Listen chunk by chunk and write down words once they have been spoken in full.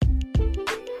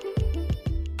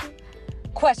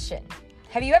Question: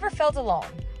 have you ever felt alone?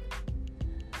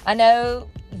 I know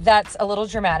that's a little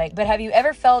dramatic, but have you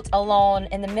ever felt alone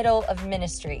in the middle of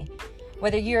ministry?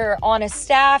 Whether you're on a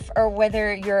staff or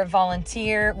whether you're a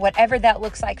volunteer, whatever that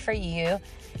looks like for you,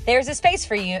 there's a space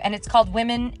for you, and it's called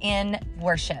Women in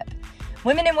Worship.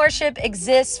 Women in Worship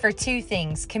exists for two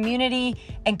things: community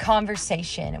and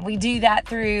conversation. We do that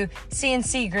through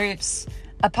CNC groups,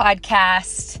 a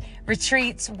podcast,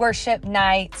 retreats, worship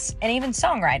nights, and even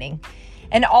songwriting.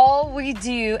 And all we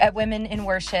do at Women in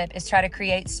Worship is try to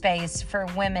create space for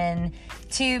women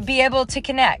to be able to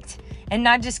connect. And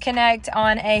not just connect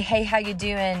on a, hey, how you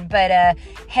doing? But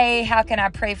hey, how can I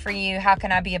pray for you? How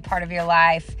can I be a part of your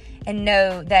life? And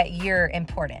know that you're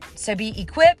important. So be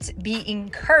equipped, be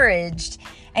encouraged,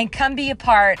 and come be a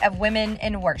part of Women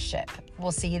in Worship.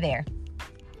 We'll see you there.